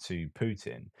regard to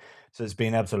Putin. So it's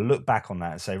being able to look back on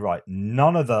that and say, right,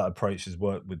 none of the approaches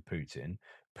worked with Putin.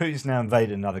 Putin's now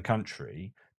invaded another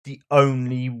country. The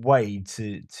only way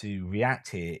to react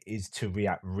here is to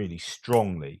react really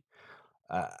strongly,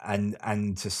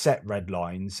 and to set red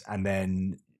lines and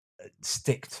then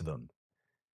stick to them.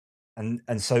 And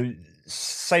so,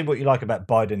 say what you like about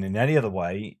Biden in any other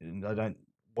way. I don't.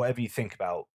 Whatever you think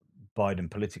about Biden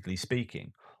politically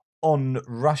speaking, on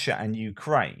Russia and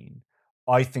Ukraine,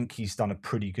 I think he's done a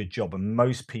pretty good job, and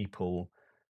most people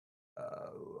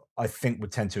I think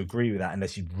would tend to agree with that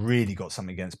unless you've really got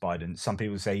something against Biden. Some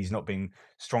people say he's not being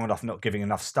strong enough, not giving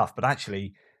enough stuff, but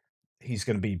actually he's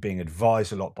going to be being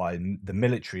advised a lot by the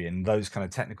military and those kind of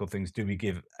technical things. Do we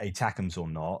give ATACMS or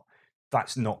not?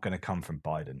 That's not going to come from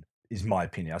Biden, is my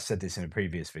opinion. I said this in a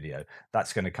previous video.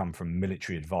 That's going to come from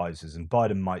military advisors, and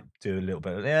Biden might do a little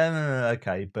bit of, yeah,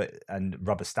 okay, but and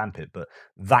rubber stamp it. But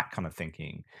that kind of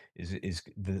thinking is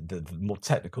the more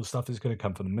technical stuff is going to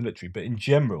come from the military. But in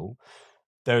general,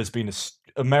 there has been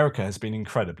America has been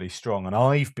incredibly strong, and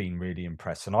I've been really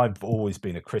impressed. And I've always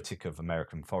been a critic of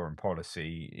American foreign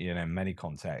policy, in many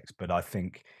contexts. But I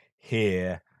think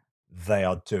here they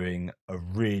are doing a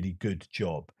really good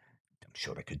job. I'm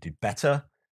sure they could do better,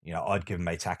 You know, I'd give them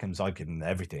ATACMS, I'd give them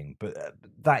everything, but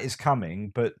that is coming.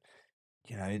 But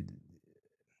you know,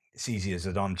 it's easy as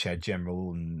an armchair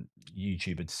general and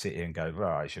YouTuber to sit here and go, "Well,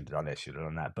 I should have done this, should have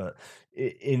done that." But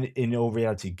in all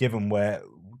reality, given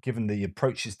the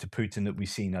approaches to Putin that we've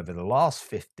seen over the last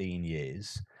 15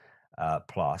 years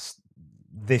plus,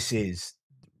 this is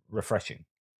refreshing,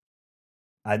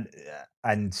 and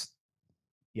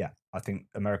yeah, I think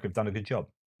America have done a good job.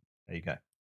 There you go.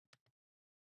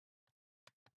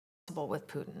 With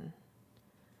Putin.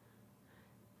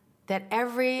 That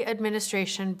every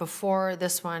administration before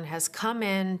this one has come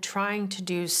in trying to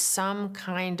do some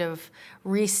kind of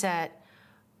reset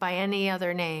by any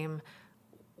other name,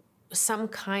 some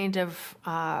kind of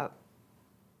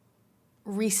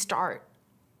restart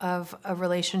of a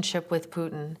relationship with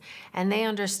Putin. And they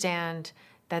understand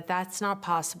that that's not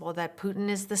possible, that Putin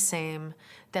is the same,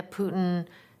 that Putin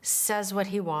says what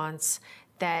he wants,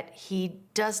 that he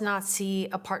does not see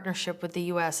a partnership with the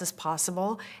US as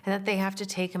possible, and that they have to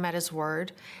take him at his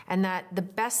word, and that the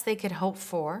best they could hope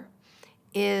for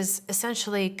is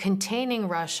essentially containing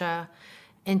Russia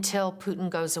until Putin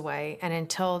goes away and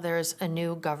until there's a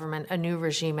new government, a new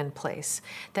regime in place.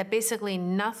 That basically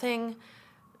nothing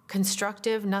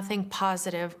constructive, nothing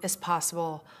positive is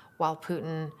possible while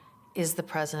Putin is the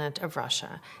president of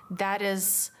Russia. That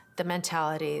is the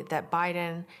mentality that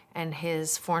Biden and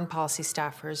his foreign policy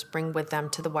staffers bring with them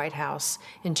to the White House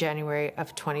in January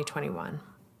of 2021.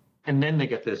 And then they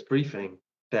get this briefing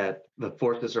that the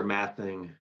forces are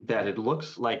massing, that it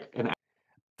looks like an...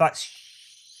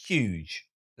 That's huge.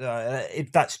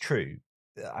 If that's true,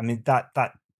 I mean,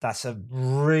 that's a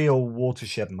real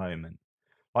watershed moment.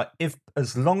 Like, if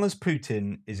as long as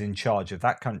Putin is in charge of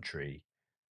that country,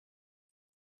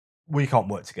 we can't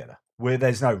work together.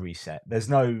 There's no reset. There's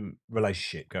no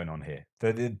relationship going on here.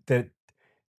 Putin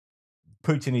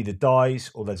either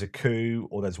dies, or there's a coup,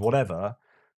 or there's whatever.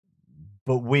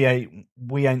 But we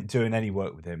ain't doing any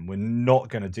work with him. We're not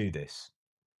going to do this.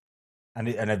 And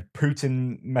if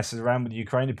Putin messes around with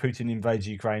Ukraine, if Putin invades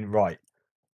Ukraine, right?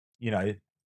 You know,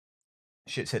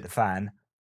 shit's hit the fan.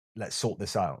 Let's sort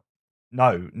this out.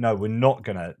 No, we're not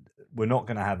gonna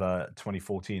have a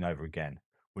 2014 over again.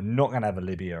 We're not gonna have a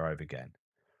Libya over again.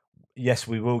 Yes,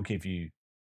 we will give you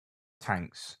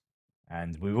tanks,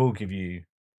 and we will give you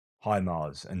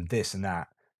HIMARS and this and that,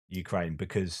 Ukraine,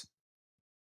 because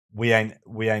we ain't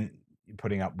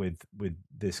putting up with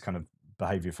this kind of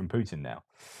behavior from Putin now.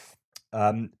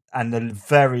 And the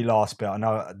very last bit, I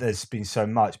know there's been so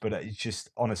much, but it's just,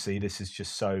 honestly, this is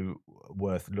just so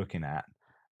worth looking at.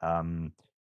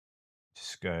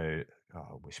 Just go, oh,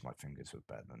 I wish my fingers were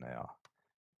better than they are.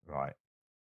 Right.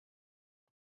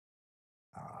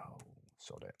 Oh,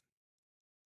 sod it.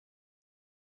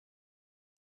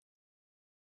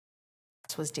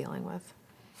 Was dealing with.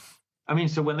 I mean,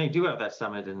 so when they do have that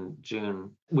summit in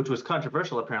June, which was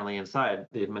controversial apparently inside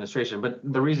the administration, but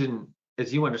the reason,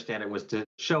 as you understand it, was to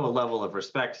show a level of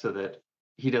respect so that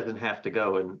he doesn't have to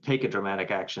go and take a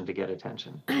dramatic action to get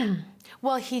attention.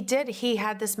 Well, he did. He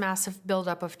had this massive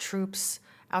buildup of troops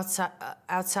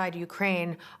outside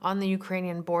Ukraine on the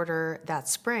Ukrainian border that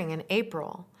spring in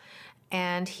April.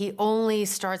 And he only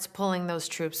starts pulling those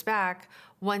troops back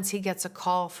once he gets a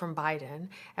call from Biden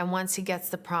and once he gets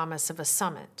the promise of a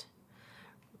summit,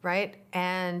 right?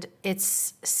 And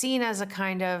it's seen as a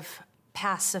kind of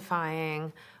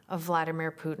pacifying of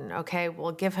Vladimir Putin. Okay,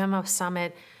 we'll give him a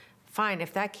summit. Fine,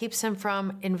 if that keeps him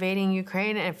from invading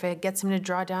Ukraine and if it gets him to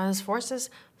draw down his forces,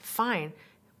 fine.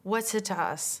 What's it to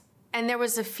us? And there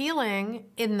was a feeling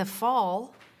in the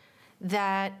fall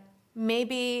that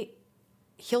maybe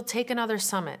he'll take another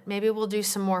summit. Maybe we'll do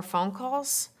some more phone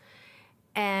calls,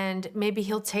 and maybe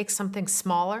he'll take something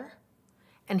smaller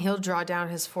and he'll draw down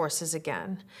his forces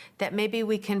again. That maybe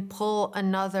we can pull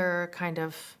another kind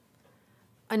of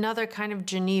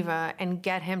Geneva and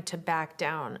get him to back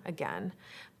down again.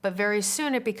 But very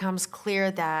soon it becomes clear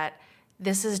that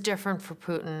this is different for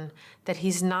Putin, that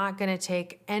he's not going to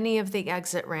take any of the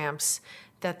exit ramps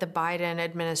that the Biden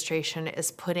administration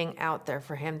is putting out there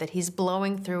for him, that he's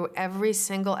blowing through every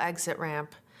single exit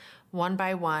ramp one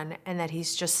by one, and that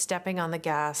he's just stepping on the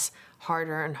gas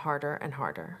harder and harder and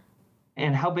harder.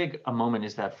 And how big a moment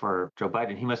is that for Joe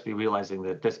Biden? He must be realizing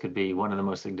that this could be one of the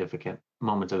most significant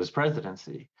moments of his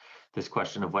presidency, this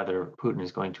question of whether Putin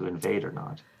is going to invade or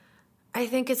not. I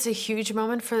think it's a huge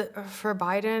moment for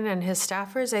Biden and his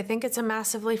staffers. I think it's a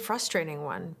massively frustrating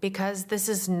one because this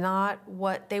is not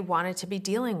what they wanted to be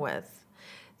dealing with.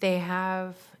 They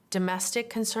have domestic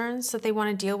concerns that they want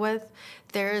to deal with.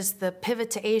 There's the pivot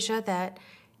to Asia that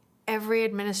every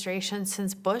administration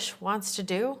since Bush wants to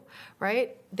do,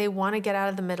 right? They want to get out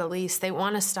of the Middle East. They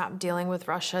want to stop dealing with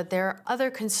Russia. There are other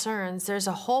concerns. There's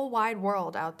a whole wide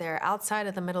world out there outside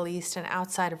of the Middle East and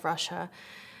outside of Russia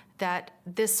that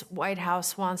this White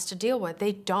House wants to deal with.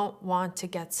 They don't want to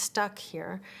get stuck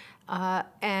here.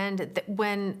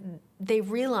 When they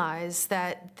realize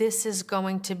that this is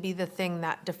going to be the thing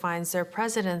that defines their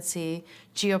presidency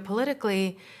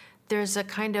geopolitically, there's a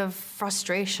kind of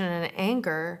frustration and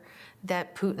anger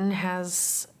that Putin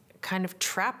has kind of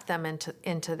trapped them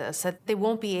into this, that they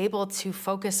won't be able to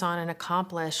focus on and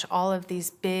accomplish all of these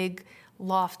big,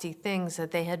 lofty things that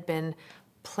they had been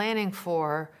planning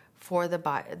for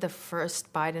the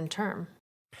first Biden term.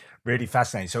 Really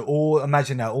fascinating. So,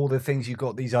 imagine now all the things you've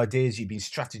got, these ideas you've been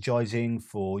strategizing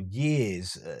for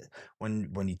years.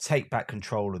 When you take back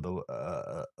control of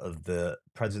the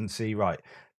presidency, right?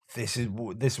 This is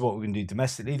what we're going to do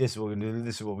domestically. This is what we're going to do.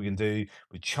 This is what we're going to do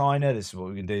with China. This is what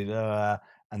we're going to do.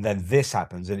 And then this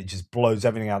happens, and it just blows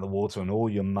everything out of the water, and all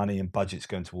your money and budget's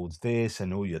going towards this,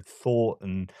 and all your thought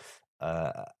and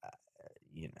uh,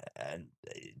 and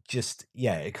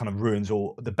it kind of ruins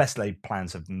all the best laid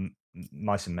plans of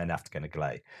mice and men have to go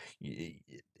glay.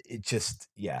 It just,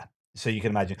 yeah. So you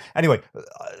can imagine. Anyway,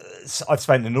 I've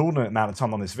spent an inordinate amount of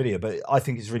time on this video, but I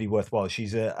think it's really worthwhile.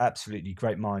 She's an absolutely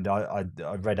great mind. I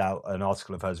read out an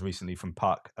article of hers recently from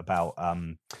Puck about other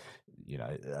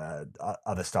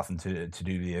stuff and to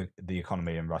do the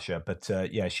economy in Russia. But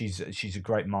yeah, she's a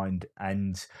great mind,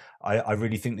 and I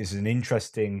really think this is an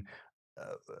interesting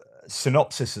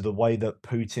synopsis of the way that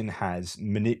Putin has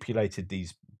manipulated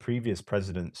these previous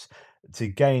presidents to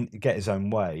get his own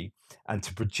way and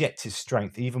to project his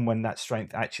strength, even when that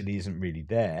strength actually isn't really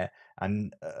there.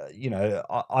 And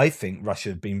I think Russia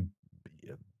have been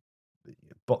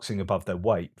boxing above their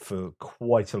weight for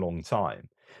quite a long time,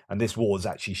 and this war has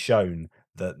actually shown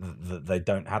that they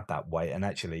don't have that weight, and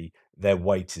actually their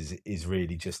weight is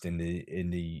really just in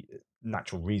the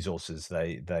natural resources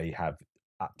they have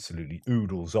absolutely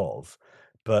oodles of.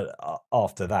 But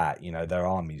after that, their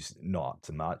army's not up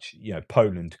to much.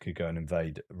 Poland could go and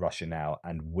invade Russia now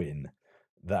and win.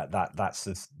 That's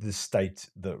the state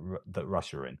that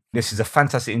Russia are in. This is a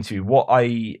fantastic interview. What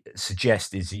I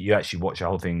suggest is that you actually watch the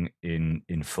whole thing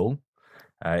in full.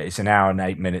 It's an hour and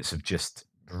 8 minutes of just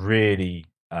really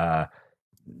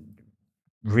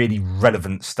really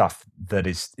relevant stuff that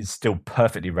is still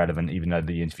perfectly relevant, even though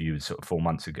the interview was sort of 4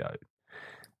 months ago.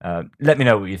 Let me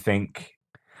know what you think.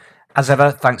 As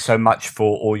ever, thanks so much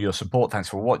for all your support. Thanks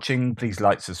for watching. Please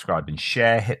like, subscribe, and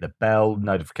share. Hit the bell,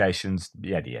 notifications,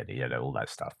 all that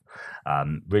stuff.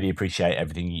 Really appreciate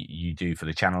everything you do for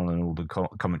the channel and all the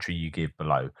commentary you give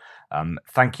below.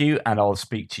 Thank you, and I'll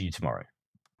speak to you tomorrow.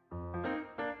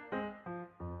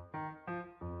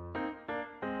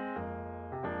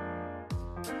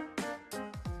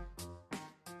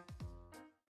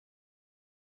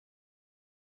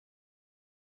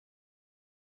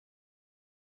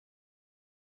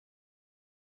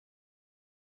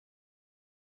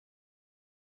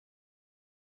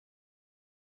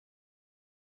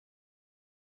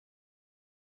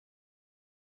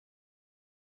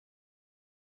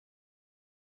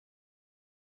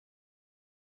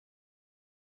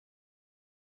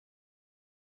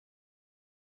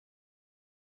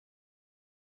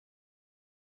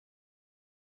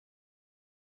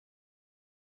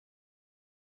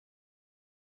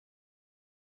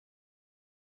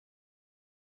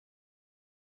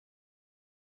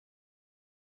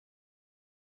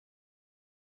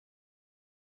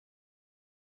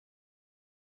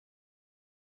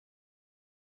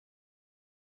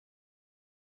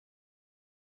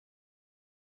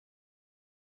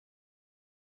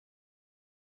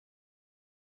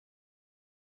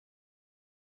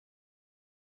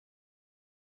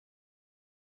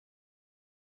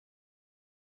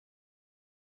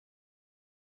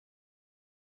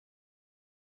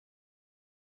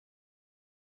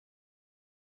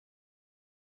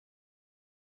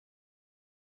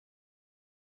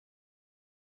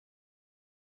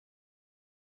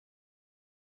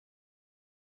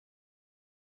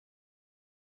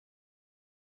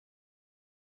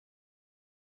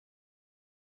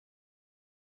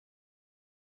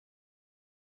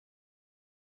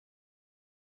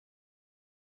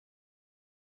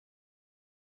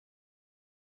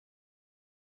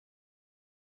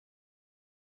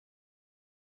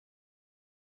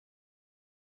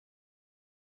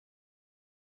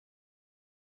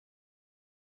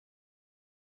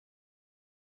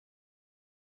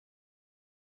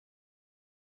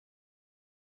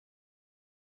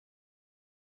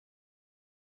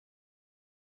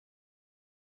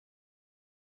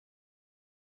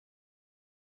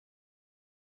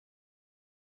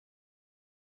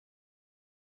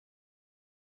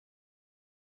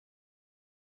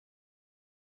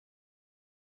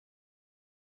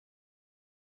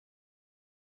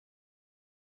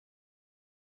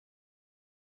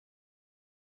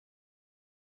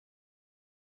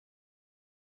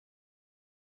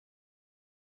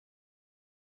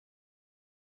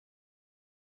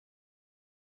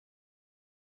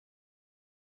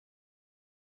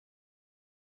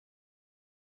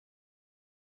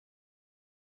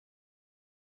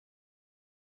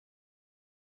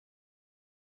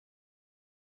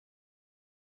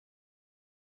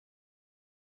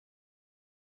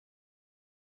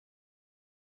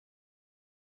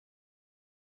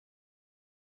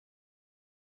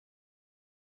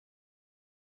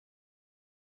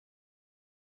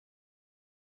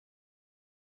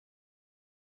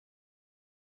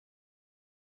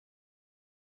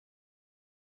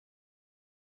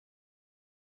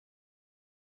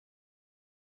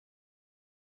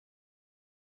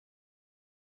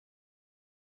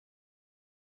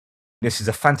 This is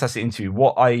a fantastic interview.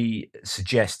 What I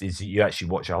suggest is that you actually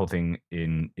watch the whole thing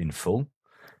in full.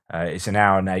 It's an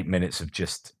hour and 8 minutes of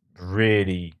just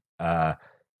really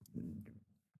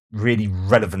really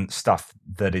relevant stuff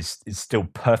that is still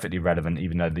perfectly relevant,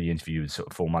 even though the interview was sort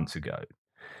of 4 months ago.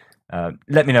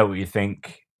 Let me know what you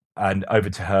think, and over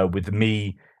to her with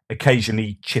me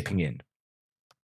occasionally chipping in.